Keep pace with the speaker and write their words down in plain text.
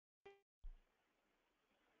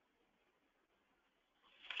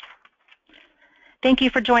Thank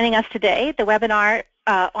you for joining us today, the webinar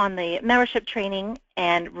on the membership training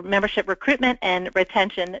and membership recruitment and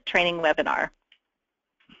retention training webinar.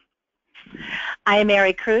 I am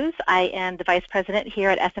Mary Cruz. I am the Vice President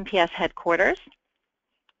here at SMPS headquarters.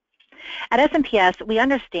 At SMPS,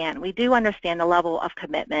 we do understand the level of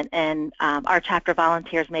commitment and our chapter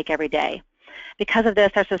volunteers make every day. Because of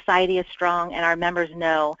this, our society is strong and our members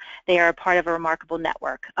know they are a part of a remarkable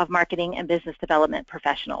network of marketing and business development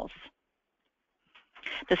professionals.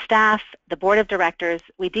 The staff, the board of directors,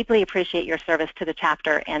 we deeply appreciate your service to the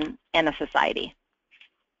chapter and the society.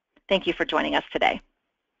 Thank you for joining us today.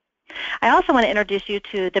 I also want to introduce you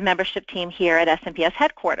to the membership team here at SMPS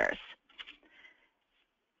headquarters.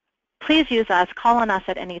 Please use us, call on us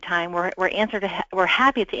at any time. We're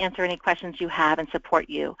happy to answer any questions you have and support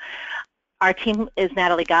you. Our team is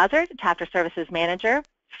Natalie Gozzard, Chapter Services Manager,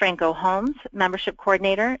 Franco Holmes, Membership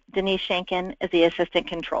Coordinator, Denise Shankin is the Assistant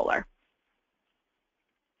Controller.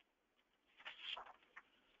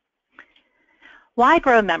 Why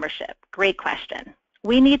grow membership? Great question.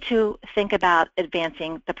 We need to think about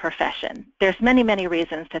advancing the profession. There's many, many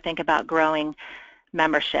reasons to think about growing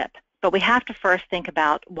membership, but we have to first think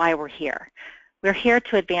about why we're here. We're here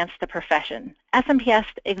to advance the profession. SMPS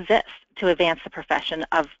exists to advance the profession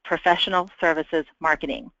of professional services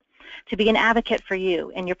marketing, to be an advocate for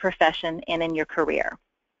you in your profession and in your career.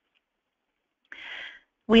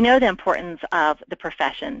 We know the importance of the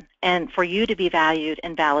profession and for you to be valued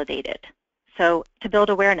and validated. So to build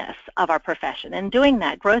awareness of our profession. And doing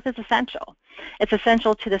that, growth is essential. It's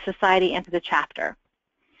essential to the society and to the chapter.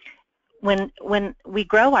 When we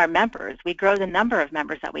grow our members, we grow the number of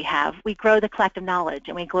members that we have, we grow the collective knowledge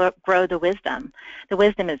and we grow the wisdom. The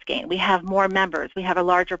wisdom is gained. We have more members. We have a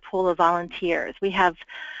larger pool of volunteers. We have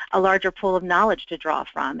a larger pool of knowledge to draw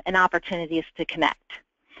from and opportunities to connect.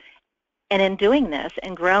 And in doing this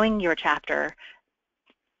and growing your chapter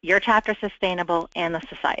sustainable and the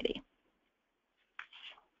society.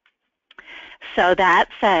 So that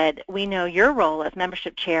said, we know your role as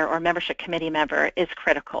membership chair or membership committee member is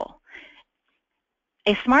critical.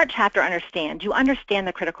 A smart chapter understands, you understand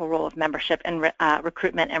the critical role of membership and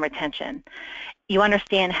recruitment and retention. You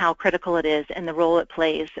understand how critical it is and the role it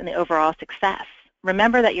plays in the overall success.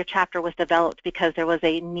 Remember that your chapter was developed because there was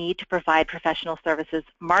a need to provide professional services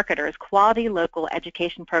marketers quality local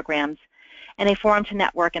education programs and a forum to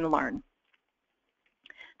network and learn.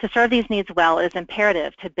 To serve these needs well, it is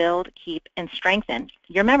imperative to build, keep, and strengthen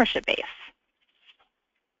your membership base.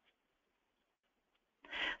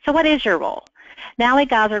 So what is your role? Natalie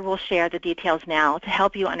Gozzard will share the details now to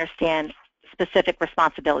help you understand specific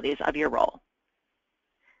responsibilities of your role.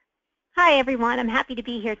 Hi everyone, I'm happy to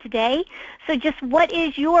be here today. So just what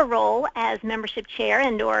is your role as membership chair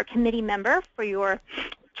and or committee member for your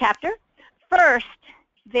chapter? First,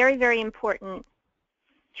 very, very important,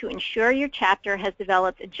 to ensure your chapter has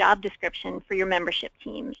developed a job description for your membership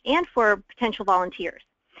team and for potential volunteers.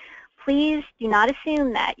 Please do not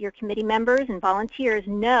assume that your committee members and volunteers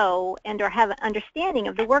know and or have an understanding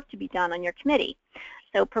of the work to be done on your committee.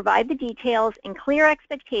 So provide the details and clear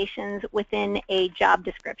expectations within a job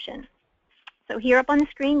description. So here up on the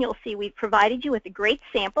screen you'll see we've provided you with a great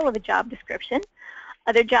sample of a job description.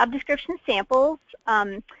 Other job description samples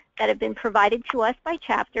that have been provided to us by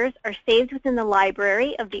chapters are saved within the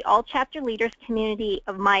library of the All Chapter Leaders community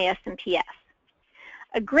of MySMPS.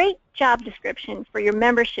 A great job description for your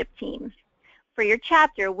membership team for your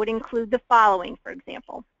chapter would include the following, for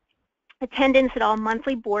example: attendance at all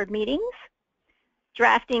monthly board meetings,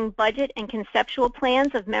 drafting budget and conceptual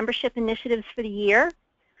plans of membership initiatives for the year,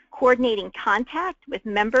 coordinating contact with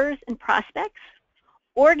members and prospects,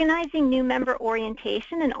 organizing new member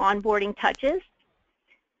orientation and onboarding touches,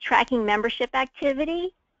 tracking membership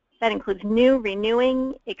activity, that includes new,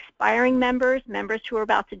 renewing, expiring members, members who are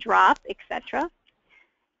about to drop, etc.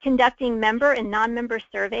 Conducting member and non-member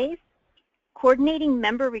surveys, coordinating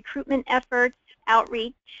member recruitment efforts,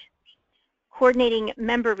 outreach, coordinating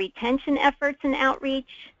member retention efforts and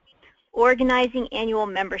outreach, organizing annual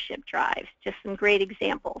membership drives, just some great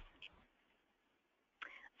examples.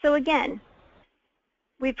 So again,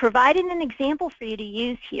 we provided an example for you to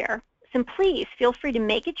use here. And please feel free to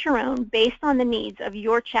make it your own based on the needs of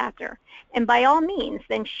your chapter. And by all means,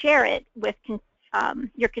 then share it with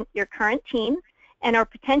your current team and our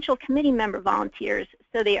potential committee member volunteers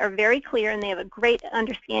so they are very clear and they have a great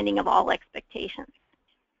understanding of all expectations.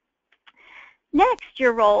 Next,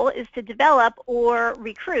 your role is to develop or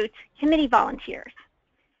recruit committee volunteers.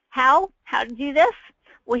 How to do this?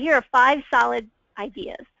 Well, here are 5 solid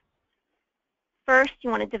ideas. First, you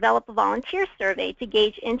want to develop a volunteer survey to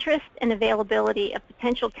gauge interest and availability of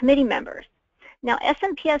potential committee members. Now,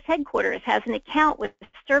 SMPS headquarters has an account with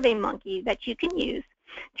SurveyMonkey that you can use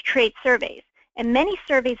to create surveys. And many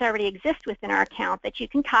surveys already exist within our account that you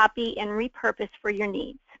can copy and repurpose for your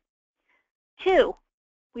needs. 2,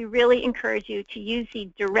 we really encourage you to use the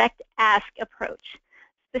direct ask approach.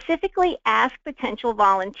 Specifically ask potential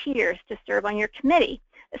volunteers to serve on your committee,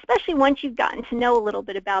 especially once you've gotten to know a little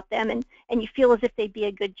bit about them and you feel as if they'd be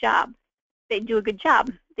a good job. They'd do a good job.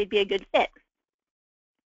 They'd be a good fit.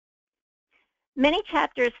 Many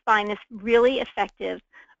chapters find this really effective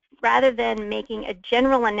rather than making a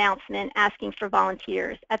general announcement asking for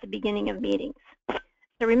volunteers at the beginning of meetings.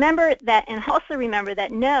 So remember that, and also remember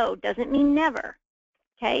that no doesn't mean never.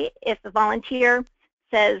 Okay? If a volunteer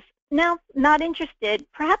says, no, not interested,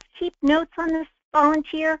 perhaps keep notes on this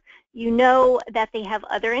volunteer. You know that they have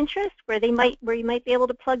other interests where you might be able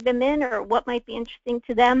to plug them in, or what might be interesting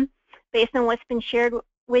to them based on what's been shared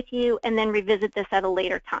with you, and then revisit this at a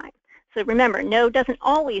later time. So remember, no doesn't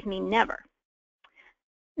always mean never.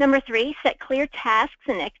 Number 3, set clear tasks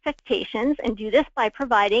and expectations, and do this by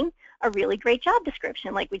providing a really great job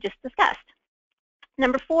description like we just discussed.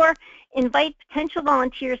 Number 4, invite potential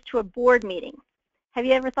volunteers to a board meeting. Have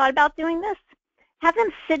you ever thought about doing this? Have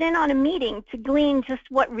them sit in on a meeting to glean just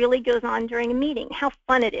what really goes on during a meeting, how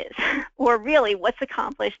fun it is, or really what's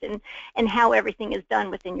accomplished and how everything is done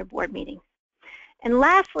within your board meeting. And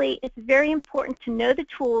lastly, it's very important to know the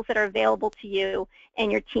tools that are available to you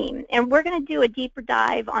and your team. And we're going to do a deeper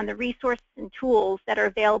dive on the resources and tools that are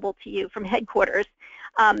available to you from headquarters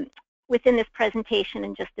within this presentation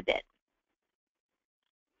in just a bit.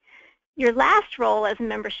 Your last role as a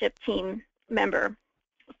membership team member,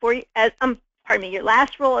 your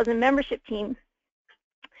last role as a membership team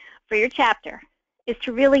for your chapter is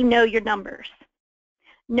to really know your numbers.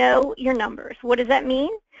 Know your numbers. What does that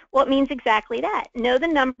mean? Well, it means exactly that. Know the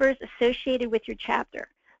numbers associated with your chapter.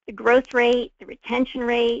 The growth rate, the retention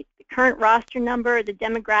rate, the current roster number, the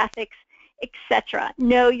demographics, etc.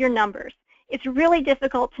 Know your numbers. It's really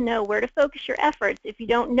difficult to know where to focus your efforts if you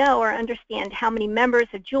don't know or understand how many members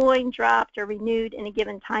have joined, dropped, or renewed in a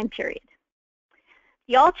given time period.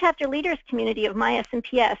 The All Chapter Leaders community of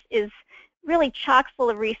MySMPS is really chock full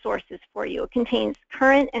of resources for you. It contains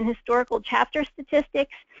current and historical chapter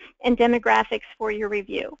statistics and demographics for your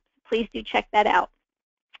review. Please do check that out.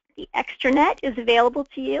 The extranet is available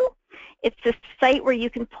to you. It's a site where you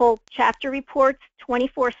can pull chapter reports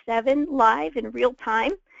 24/7 live in real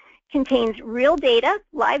time. It contains real data,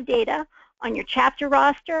 live data on your chapter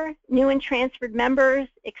roster, new and transferred members,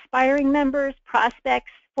 expiring members,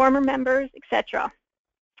 prospects, former members, etc.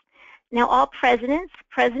 Now, all presidents,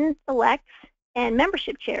 president-elects, and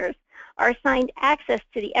membership chairs are assigned access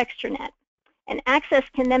to the extranet, and access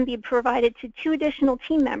can then be provided to 2 additional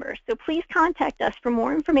team members. So please contact us for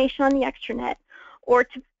more information on the extranet or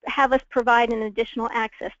to have us provide an additional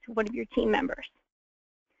access to one of your team members.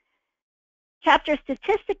 Chapter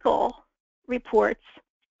statistical reports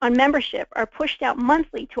on membership are pushed out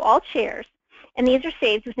monthly to all chairs, and these are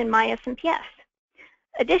saved within MySMPS.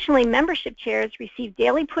 Additionally, membership chairs receive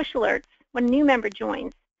daily push alerts when a new member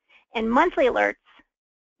joins and monthly alerts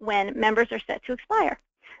when members are set to expire.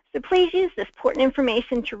 So please use this important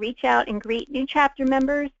information to reach out and greet new chapter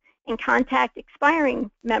members and contact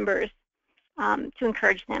expiring members to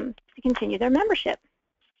encourage them to continue their membership.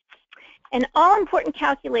 And all important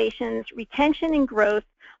calculations, retention and growth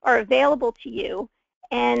are available to you.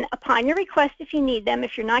 And upon your request, if you need them,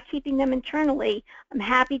 if you're not keeping them internally, I'm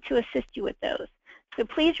happy to assist you with those. So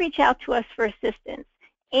please reach out to us for assistance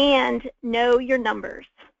and know your numbers.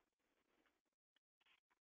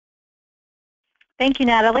 Thank you,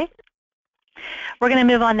 Natalie. We're going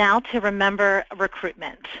to move on now to remember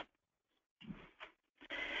recruitment.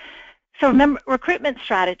 So remember, recruitment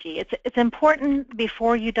strategy, it's important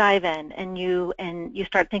before you dive in and you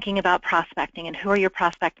start thinking about prospecting and who are your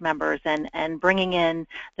prospect members and bringing in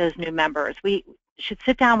those new members. We should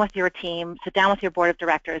sit down with your team, sit down with your board of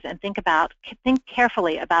directors, and think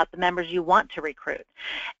carefully about the members you want to recruit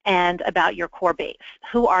and about your core base.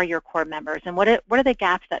 Who are your core members, and what are the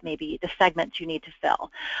gaps that maybe the segments you need to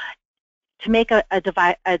fill to make a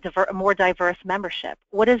more diverse membership?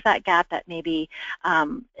 What is that gap that maybe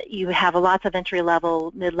you have lots of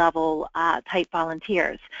entry-level, mid-level type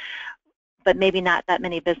volunteers, but maybe not that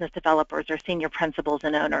many business developers or senior principals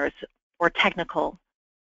and owners or technical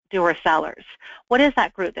doer sellers? What is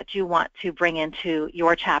that group that you want to bring into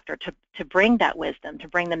your chapter to bring that wisdom, to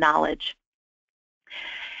bring the knowledge?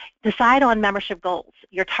 Decide on membership goals,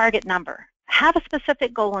 your target number. Have a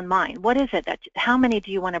specific goal in mind. What is it how many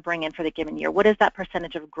do you want to bring in for the given year? What is that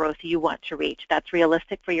percentage of growth you want to reach that's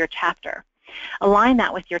realistic for your chapter? Align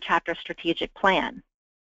that with your chapter strategic plan.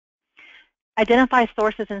 Identify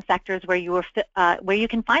sources and sectors where you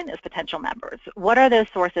can find those potential members. What are those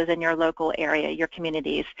sources in your local area, your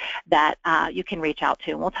communities, that you can reach out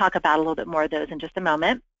to? And we'll talk about a little bit more of those in just a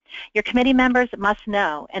moment. Your committee members must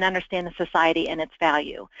know and understand the society and its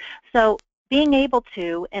value. So being able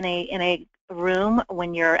to, in a room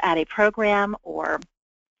when you're at a program or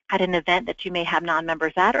at an event that you may have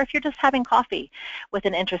non-members at, or if you're just having coffee with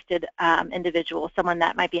an interested individual, someone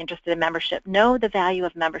that might be interested in membership, know the value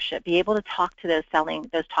of membership. Be able to talk to those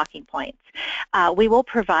talking points. We will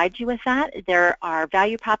provide you with that. There are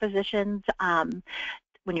value propositions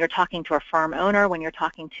when you're talking to a firm owner, when you're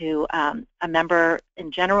talking to a member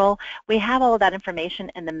in general. We have all of that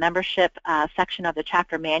information in the membership section of the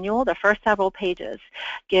chapter manual. The first several pages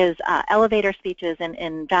gives elevator speeches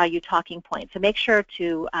and value talking points. So make sure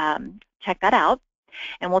to check that out,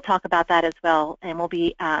 and we'll talk about that as well, and we'll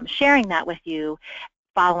be sharing that with you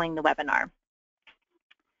following the webinar.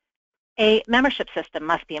 A membership system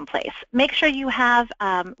must be in place. Make sure you have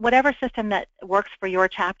whatever system that works for your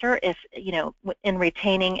chapter, if in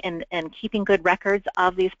retaining and keeping good records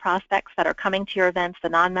of these prospects that are coming to your events, the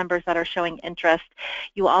non-members that are showing interest.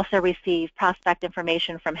 You also receive prospect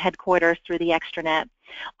information from headquarters through the extranet.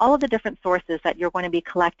 All of the different sources that you're going to be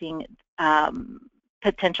collecting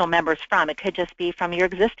potential members from. It could just be from your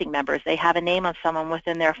existing members. They have a name of someone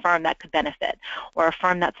within their firm that could benefit, or a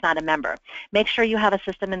firm that's not a member. Make sure you have a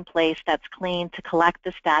system in place that's clean to collect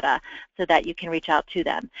this data so that you can reach out to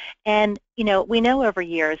them. And we know over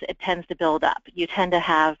years it tends to build up. You tend to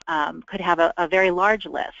have, could have a very large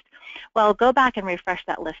list. Well, go back and refresh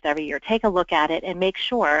that list every year. Take a look at it and make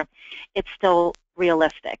sure it's still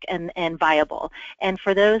realistic and viable. And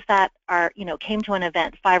for those that are, came to an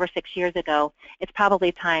event 5 or 6 years ago, it's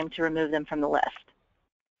probably time to remove them from the list.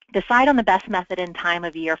 Decide on the best method and time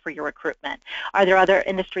of year for your recruitment. Are there other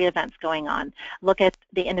industry events going on? Look at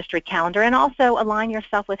the industry calendar and also align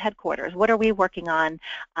yourself with headquarters. What are we working on?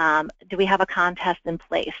 Do we have a contest in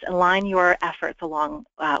place? Align your efforts along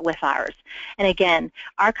with ours. And again,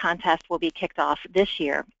 our contest will be kicked off this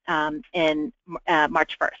year in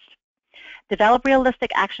March 1st. Develop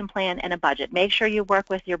realistic action plan and a budget. Make sure you work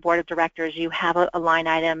with your board of directors. You have a line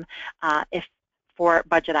item for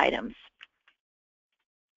budget items.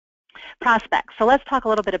 Prospects. So let's talk a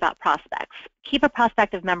little bit about prospects. Keep a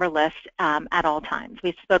prospective member list at all times.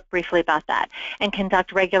 We spoke briefly about that. And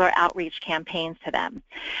conduct regular outreach campaigns to them.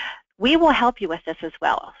 We will help you with this as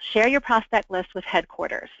well. Share your prospect list with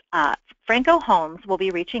headquarters. Franco Holmes will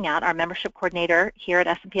be reaching out, our membership coordinator here at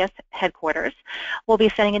SMPS headquarters. We'll be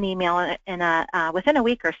sending an email within a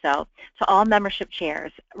week or so to all membership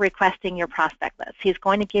chairs requesting your prospect list. He's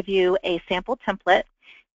going to give you a sample template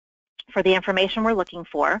for the information we're looking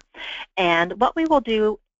for. And what we will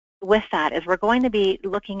do with that is we're going to be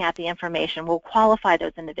looking at the information. We'll qualify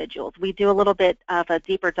those individuals. We do a little bit of a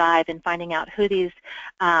deeper dive in finding out who these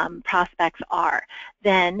prospects are.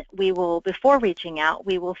 Then we will, before reaching out,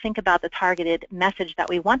 we will think about the targeted message that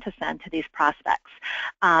we want to send to these prospects.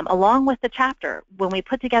 Along with the chapter, when we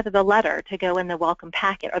put together the letter to go in the welcome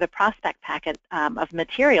packet or the prospect packet of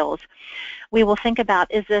materials, we will think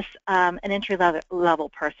about, is this an entry-level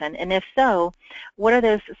person? And if so, what are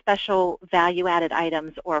those special value-added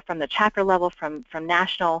items, or from the chapter level, from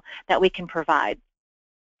national, that we can provide?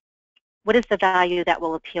 What is the value that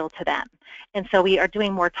will appeal to them? And so we are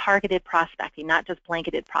doing more targeted prospecting, not just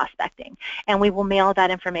blanketed prospecting. And we will mail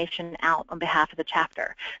that information out on behalf of the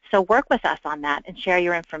chapter. So work with us on that and share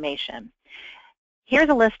your information. Here's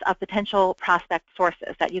a list of potential prospect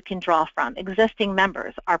sources that you can draw from. Existing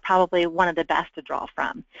members are probably one of the best to draw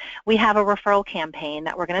from. We have a referral campaign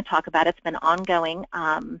that we're going to talk about. It's been ongoing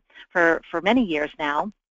for many years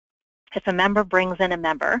now. If a member brings in a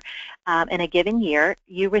member in a given year,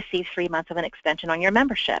 you receive 3 months of an extension on your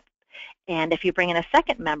membership. And if you bring in a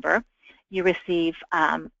second member, you receive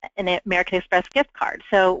an American Express gift card.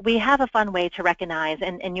 So we have a fun way to recognize,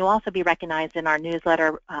 and you'll also be recognized in our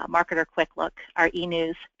newsletter, Marketer Quick Look, our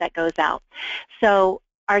e-news that goes out. So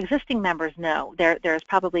our existing members know there's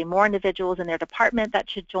probably more individuals in their department that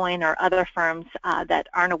should join, or other firms that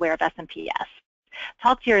aren't aware of SMPS.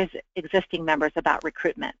 Talk to your existing members about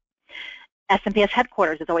recruitment. SMPS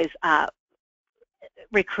headquarters is always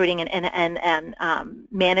recruiting and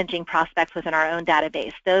managing prospects within our own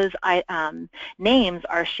database. Those names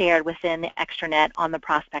are shared within the extranet on the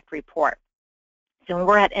prospect report. So when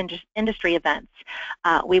we're at industry events,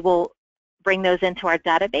 we will bring those into our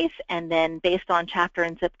database, and then based on chapter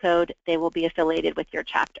and zip code, they will be affiliated with your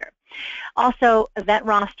chapter. Also, event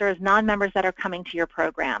rosters, non-members that are coming to your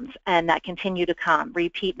programs and that continue to come,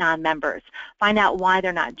 repeat non-members. Find out why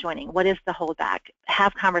they're not joining. What is the holdback?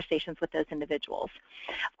 Have conversations with those individuals.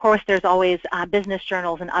 Of course, there's always business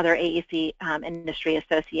journals and other AEC industry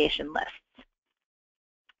association lists.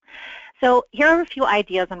 So here are a few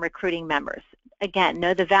ideas on recruiting members. Again,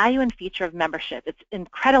 know the value and feature of membership. It's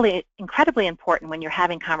incredibly important when you're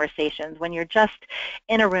having conversations, when you're just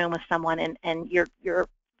in a room with someone and you're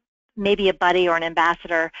maybe a buddy or an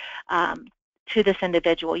ambassador to this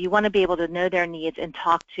individual. You want to be able to know their needs and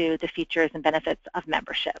talk to the features and benefits of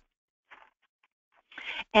membership.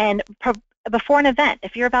 And before an event,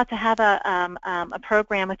 if you're about to have a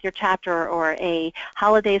program with your chapter or a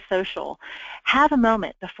holiday social, have a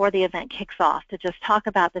moment before the event kicks off to just talk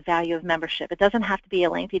about the value of membership. It doesn't have to be a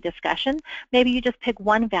lengthy discussion. Maybe you just pick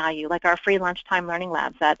one value, like our free lunchtime learning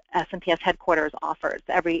labs that SMPS headquarters offers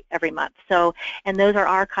every month. So, and those are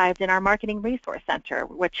archived in our Marketing Resource Center,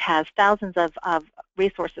 which has thousands of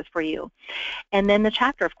resources for you. And then the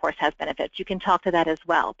chapter, of course, has benefits. You can talk to that as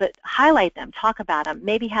well. But highlight them, talk about them,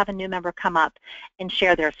 maybe have a new member come up and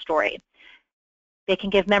share their story. They can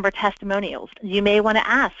give member testimonials. You may want to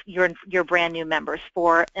ask your brand new members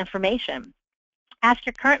for information. Ask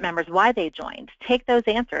your current members why they joined. Take those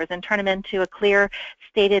answers and turn them into a clear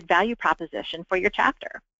stated value proposition for your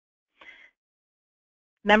chapter.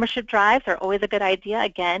 Membership drives are always a good idea.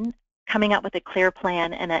 Again, coming up with a clear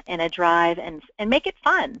plan and a drive and make it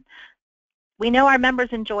fun. We know our members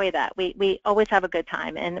enjoy that. We always have a good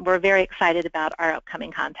time, and we're very excited about our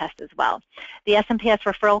upcoming contest as well. The SMPS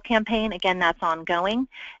referral campaign, again, that's ongoing.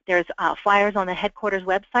 There's flyers on the headquarters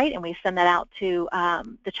website, and we send that out to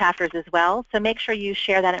the chapters as well. So make sure you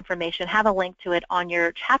share that information. Have a link to it on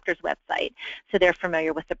your chapter's website so they're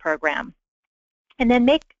familiar with the program. And then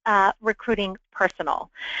make recruiting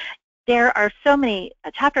personal. There are so many,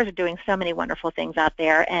 chapters are doing so many wonderful things out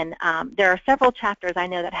there, and there are several chapters I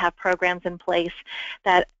know that have programs in place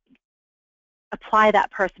that apply that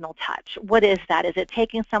personal touch. What is that? Is it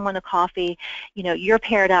taking someone to coffee? You know, you're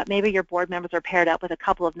paired up, maybe your board members are paired up with a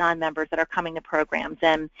couple of non-members that are coming to programs,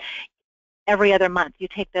 and every other month you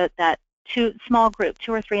take that small group,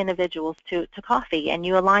 2 or 3 individuals to coffee, and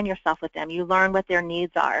you align yourself with them. You learn what their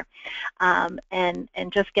needs are, and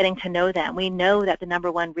just getting to know them. We know that the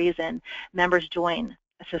 #1 reason members join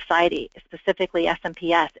a society, specifically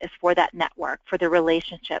SMPS, is for that network, for the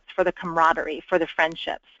relationships, for the camaraderie, for the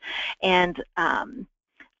friendships, and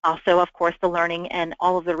also, of course, the learning and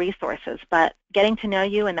all of the resources. But getting to know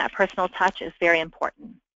you and that personal touch is very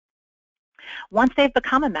important. Once they've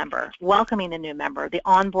become a member, welcoming a new member, the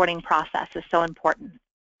onboarding process is so important.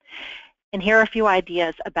 And here are a few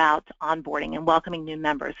ideas about onboarding and welcoming new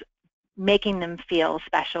members, making them feel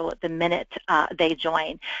special the minute they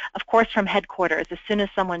join. Of course, from headquarters, as soon as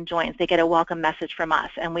someone joins, they get a welcome message from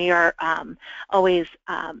us, and we are always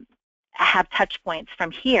have touch points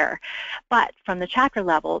from here. But from the chapter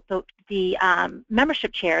level, the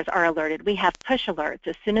membership chairs are alerted. We have push alerts.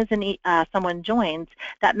 As soon as someone joins,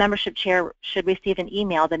 that membership chair should receive an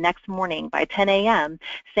email the next morning by 10 a.m.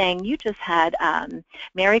 saying, you just had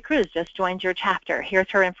Mary Cruz just joined your chapter. Here's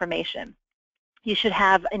her information. You should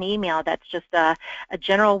have an email that's just a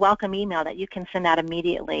general welcome email that you can send out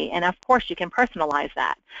immediately. And of course, you can personalize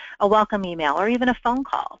that, a welcome email or even a phone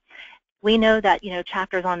call. We know that, you know,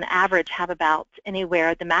 chapters on average have about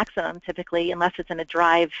anywhere, the maximum typically, unless it's in a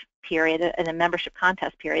drive period, in a membership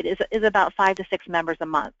contest period, is about 5 to 6 members a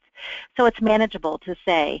month. So it's manageable to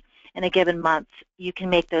say in a given month, you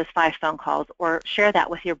can make those 5 phone calls or share that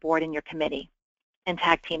with your board and your committee and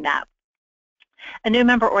tag team that. A new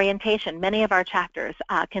member orientation. Many of our chapters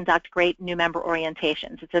conduct great new member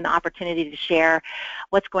orientations. It's an opportunity to share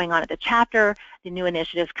what's going on at the chapter, the new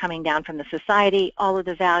initiatives coming down from the society, all of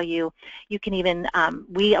the value. You can even,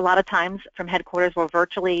 we a lot of times from headquarters will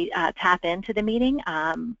virtually tap into the meeting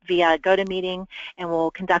via GoToMeeting, and we'll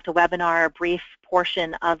conduct a webinar, a brief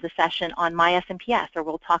portion of the session on My SMPS, or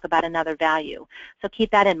we'll talk about another value. So keep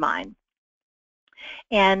that in mind.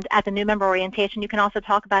 And at the new member orientation, you can also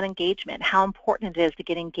talk about engagement, how important it is to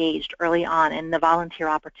get engaged early on in the volunteer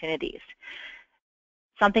opportunities.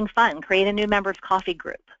 Something fun, create a new members coffee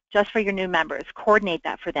group just for your new members, coordinate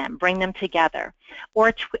that for them, bring them together.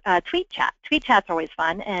 Or tweet chat. Tweet chat's always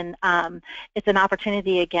fun, and it's an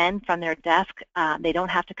opportunity, again, from their desk. They don't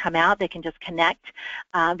have to come out. They can just connect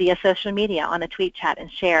via social media on a tweet chat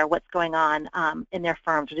and share what's going on in their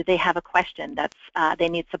firms, or do they have a question that's they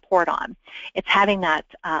need support on. It's having that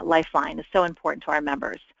lifeline is so important to our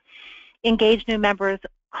members. Engage new members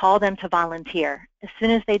call them to volunteer. As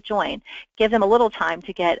soon as they join, give them a little time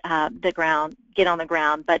to get on the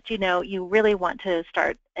ground, but you really want to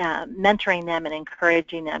start mentoring them and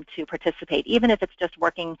encouraging them to participate, even if it's just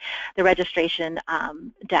working the registration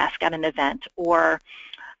desk at an event or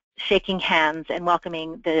shaking hands and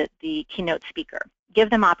welcoming the keynote speaker. Give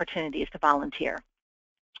them opportunities to volunteer.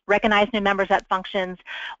 Recognize new members at functions.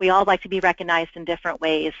 We all like to be recognized in different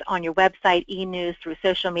ways on your website, e-news, through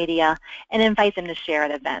social media, and invite them to share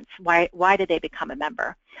at events. Why did they become a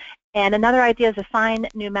member? And another idea is assign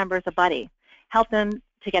new members a buddy. Help them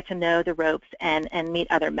to get to know the ropes and meet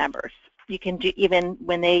other members. You can do, even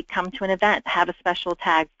when they come to an event, have a special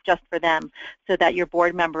tag just for them so that your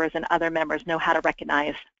board members and other members know how to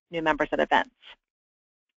recognize new members at events.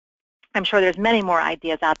 I'm sure there's many more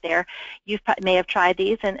ideas out there. You may have tried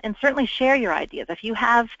these, and certainly share your ideas. If you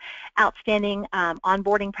have outstanding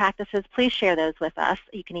onboarding practices, please share those with us.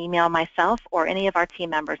 You can email myself or any of our team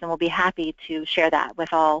members, and we'll be happy to share that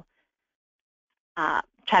with all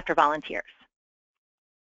chapter volunteers.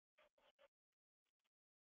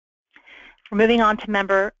 We're moving on to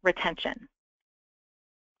member retention.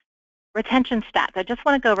 Retention stats. I just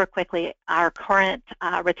want to go over quickly. Our current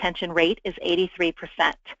retention rate is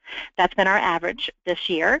 83%. That's been our average this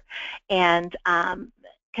year. And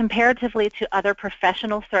comparatively to other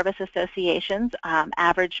professional service associations,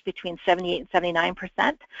 average between 78 and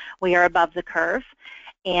 79%, we are above the curve.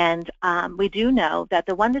 And we do know that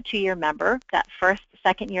the 1 to 2 year member, that first,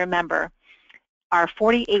 second year member, are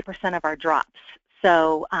 48% of our drops.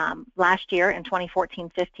 So last year in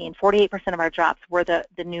 2014-15, 48% of our drops were the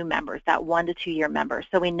new members, that 1 to 2 year members.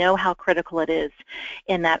 So we know how critical it is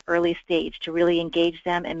in that early stage to really engage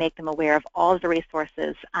them and make them aware of all of the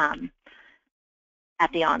resources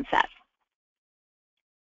at the onset.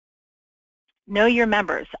 Know your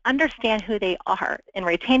members. Understand who they are. In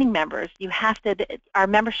retaining members, you have to, our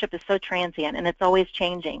membership is so transient and it's always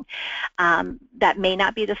changing. That may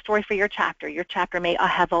not be the story for your chapter. Your chapter may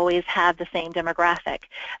have always had the same demographic,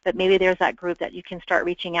 but maybe there's that group that you can start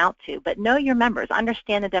reaching out to. But know your members.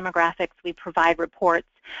 Understand the demographics. We provide reports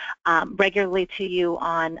regularly to you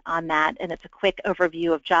on that, and it's a quick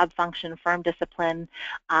overview of job function, firm discipline.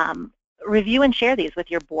 Review and share these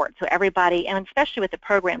with your board, so everybody, and especially with the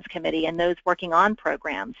programs committee and those working on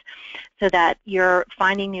programs, so that you're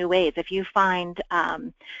finding new ways. If you find,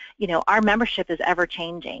 our membership is ever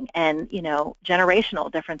changing, and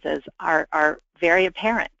generational differences are very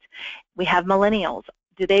apparent. We have millennials.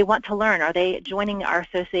 Do they want to learn? Are they joining our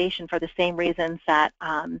association for the same reasons that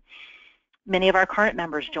many of our current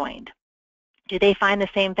members joined? Do they find the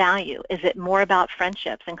same value? Is it more about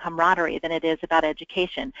friendships and camaraderie than it is about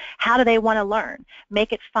education? How do they want to learn?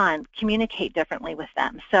 Make it fun. Communicate differently with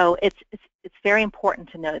them. So it's very important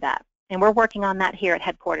to know that. And we're working on that here at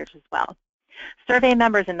headquarters as well. Survey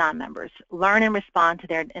members and non-members. Learn and respond to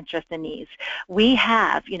their interests and needs. We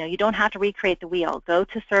have, you don't have to recreate the wheel. Go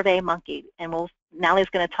to SurveyMonkey, and Natalie's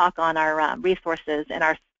going to talk on our resources and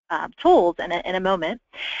our tools in a moment,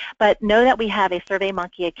 but know that we have a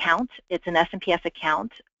SurveyMonkey account. It's an SMPS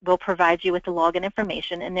account. We'll provide you with the login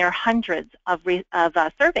information, and there are hundreds of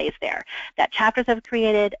surveys there that chapters have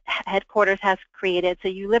created, headquarters has created, so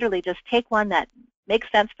you literally just take one that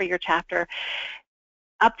makes sense for your chapter,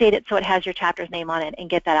 update it so it has your chapter's name on it, and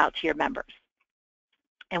get that out to your members.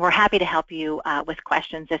 And we're happy to help you with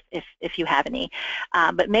questions if you have any.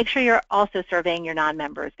 But make sure you're also surveying your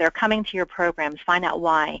non-members. They're coming to your programs. Find out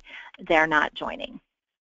why they're not joining.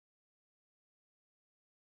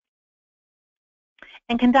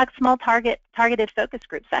 And conduct small targeted focus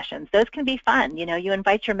group sessions. Those can be fun. You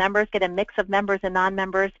invite your members, get a mix of members and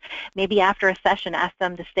non-members. Maybe after a session, ask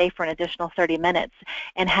them to stay for an additional 30 minutes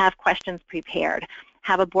and have questions prepared.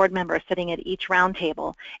 Have a board member sitting at each round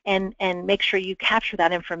table and make sure you capture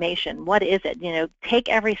that information. What is it?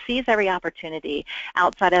 Seize every opportunity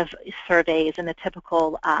outside of surveys and the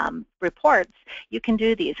typical reports. You can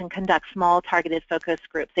do these and conduct small targeted focus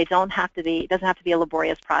groups. It doesn't have to be a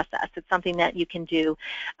laborious process. It's something that you can do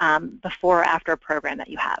before or after a program that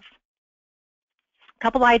you have.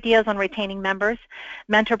 Couple ideas on retaining members.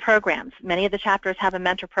 Mentor programs. Many of the chapters have a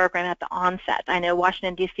mentor program at the onset. I know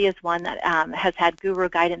Washington, D.C. is one that has had guru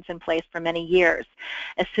guidance in place for many years.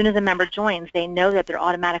 As soon as a member joins, they know that they're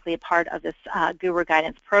automatically a part of this guru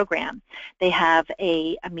guidance program. They have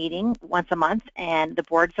a meeting once a month, and the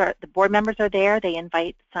board members are there. They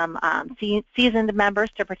invite some seasoned members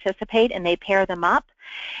to participate, and they pair them up.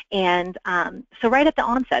 And so right at the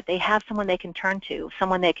onset, they have someone they can turn to,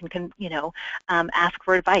 someone they can ask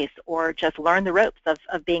for advice or just learn the ropes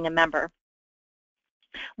of being a member.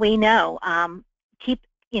 We know keep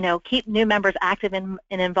new members active and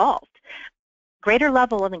involved. Greater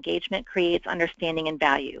level of engagement creates understanding and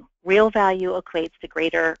value. Real value equates to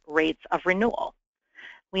greater rates of renewal.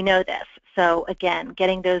 We know this. So again,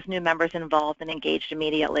 getting those new members involved and engaged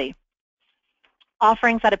immediately.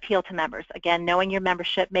 Offerings that appeal to members. Again, knowing your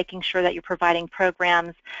membership, making sure that you're providing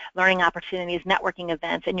programs, learning opportunities, networking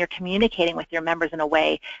events, and you're communicating with your members in a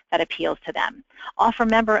way that appeals to them. Offer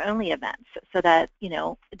member-only events so that,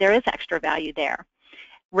 there is extra value there.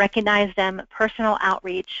 Recognize them, personal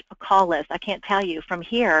outreach, a call list. I can't tell you, from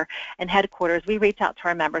here in headquarters, we reach out to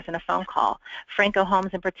our members in a phone call. Franco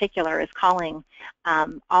Homes in particular is calling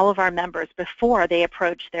all of our members before they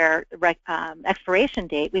approach their expiration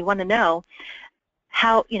date. We want to know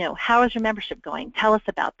how is your membership going? Tell us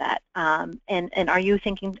about that. And are you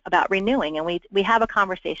thinking about renewing? And we have a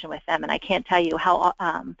conversation with them, and I can't tell you how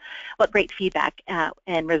what great feedback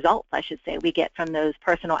and results, I should say, we get from those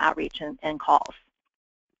personal outreach and calls.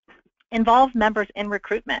 Involve members in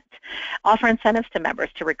recruitment. Offer incentives to members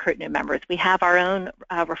to recruit new members. We have our own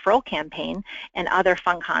referral campaign and other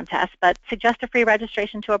fun contests, but suggest a free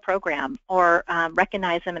registration to a program, or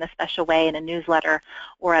recognize them in a special way in a newsletter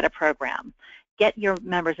or at a program. Get your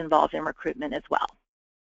members involved in recruitment as well.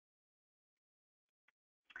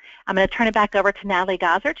 I'm going to turn it back over to Natalie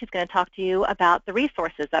Gossert, who's going to talk to you about the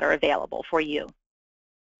resources that are available for you.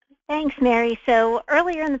 Thanks, Mary. So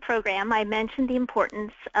earlier in the program, I mentioned the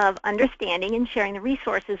importance of understanding and sharing the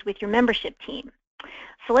resources with your membership team.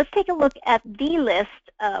 So let's take a look at the list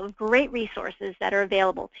of great resources that are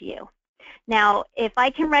available to you. Now, if I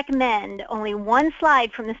can recommend only one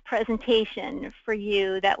slide from this presentation for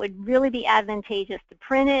you that would really be advantageous to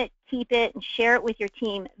print it, keep it, and share it with your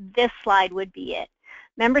team, this slide would be it.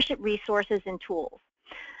 Membership resources and tools.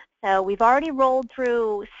 So we've already rolled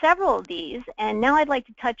through several of these, and now I'd like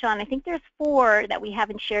to touch on, I think there's 4 that we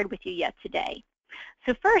haven't shared with you yet today.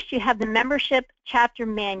 So first, you have the Membership Chapter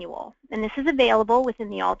Manual, and this is available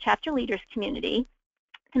within the All Chapter Leaders community.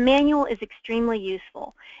 The manual is extremely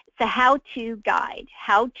useful. It's a how-to guide,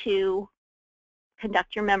 how to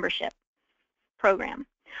conduct your membership program.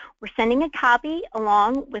 We're sending a copy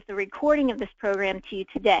along with the recording of this program to you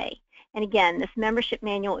today. And again, this membership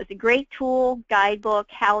manual is a great tool, guidebook,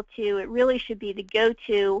 how-to. It really should be the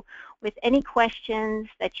go-to with any questions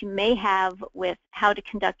that you may have with how to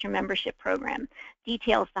conduct your membership program.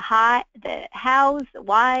 Details the hows, the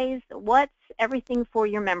whys, the whats, everything for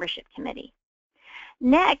your membership committee.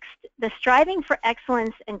 Next, the Striving for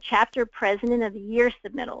Excellence and Chapter President of the Year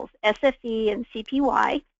submittals, SFE and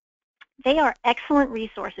CPY. They are excellent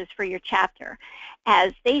resources for your chapter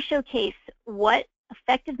as they showcase what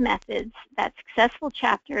effective methods that successful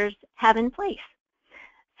chapters have in place.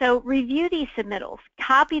 So review these submittals,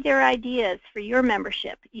 copy their ideas for your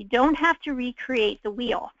membership. You don't have to recreate the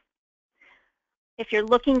wheel. If you're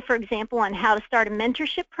looking, for example, on how to start a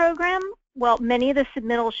mentorship program, well, many of the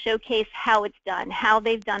submittals showcase how it's done, how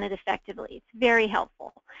they've done it effectively. It's very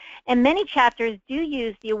helpful. And many chapters do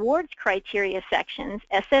use the awards criteria sections,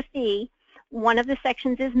 SFE. One of the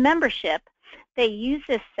sections is membership. They use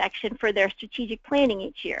this section for their strategic planning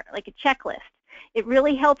each year, like a checklist. It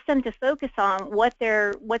really helps them to focus on what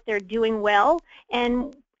they're doing well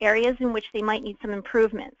and areas in which they might need some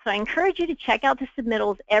improvement. So I encourage you to check out the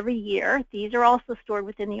submittals every year. These are also stored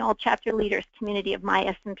within the All Chapter Leaders community of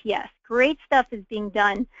my SMPS. Great stuff is being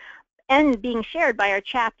done and being shared by our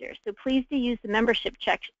chapters. So please do use the membership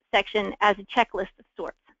section as a checklist of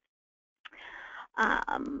sorts.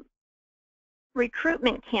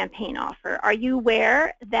 Recruitment campaign offer. Are you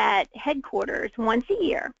aware that headquarters, once a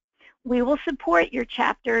year, we will support your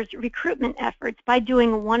chapter's recruitment efforts by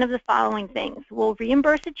doing one of the following things. We'll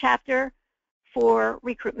reimburse a chapter for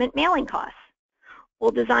recruitment mailing costs.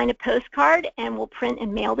 We'll design a postcard and we'll print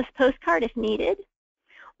and mail this postcard if needed.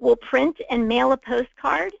 We'll print and mail a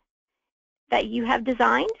postcard that you have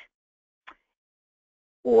designed.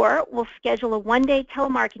 Or we'll schedule a one-day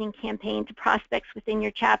telemarketing campaign to prospects within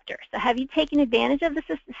your chapter. So have you taken advantage of this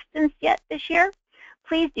assistance yet this year?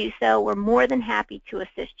 Please do so. We're more than happy to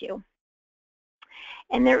assist you.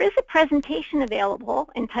 And there is a presentation available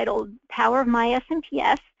entitled Power of My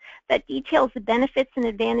SMPS that details the benefits and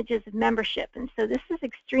advantages of membership. And so this is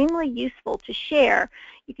extremely useful to share.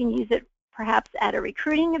 You can use it perhaps at a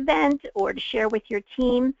recruiting event or to share with your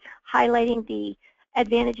team, highlighting the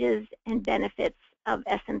advantages and benefits of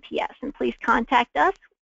SMPS. And please contact us.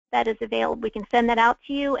 That is available. We can send that out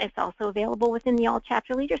to you. It's also available within the All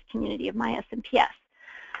Chapter Leaders community of my SMPS.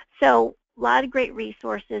 So a lot of great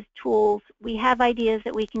resources, tools. We have ideas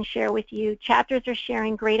that we can share with you. Chapters are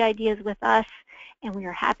sharing great ideas with us, and we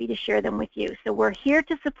are happy to share them with you. So we're here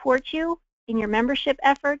to support you in your membership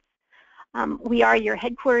efforts. We are your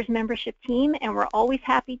headquarters membership team, and we're always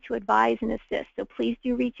happy to advise and assist, so please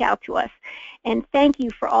do reach out to us. And thank you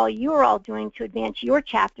for all you're all doing to advance your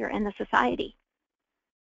chapter and the society.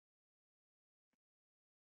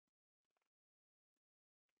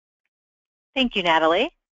 Thank you,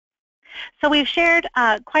 Natalie. So we've shared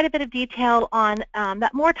quite a bit of detail on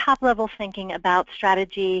that more top-level thinking about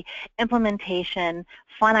strategy, implementation,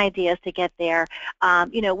 fun ideas to get there.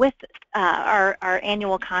 You know, with our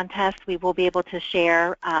annual contest, we will be able to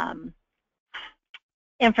share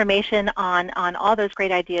information on all those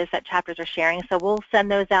great ideas that chapters are sharing. So we'll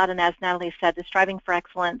send those out, and as Natalie said, the Striving for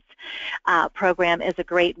Excellence program is a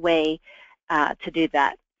great way to do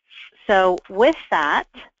that. So with that,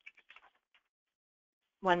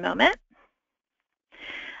 one moment.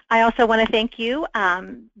 I also want to thank you.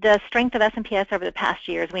 The strength of SMPS over the past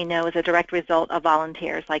years, we know, is a direct result of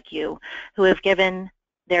volunteers like you who have given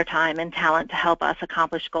their time and talent to help us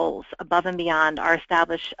accomplish goals above and beyond our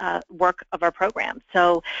established work of our program.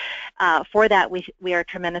 So for that, we are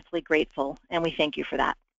tremendously grateful, and we thank you for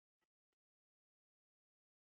that.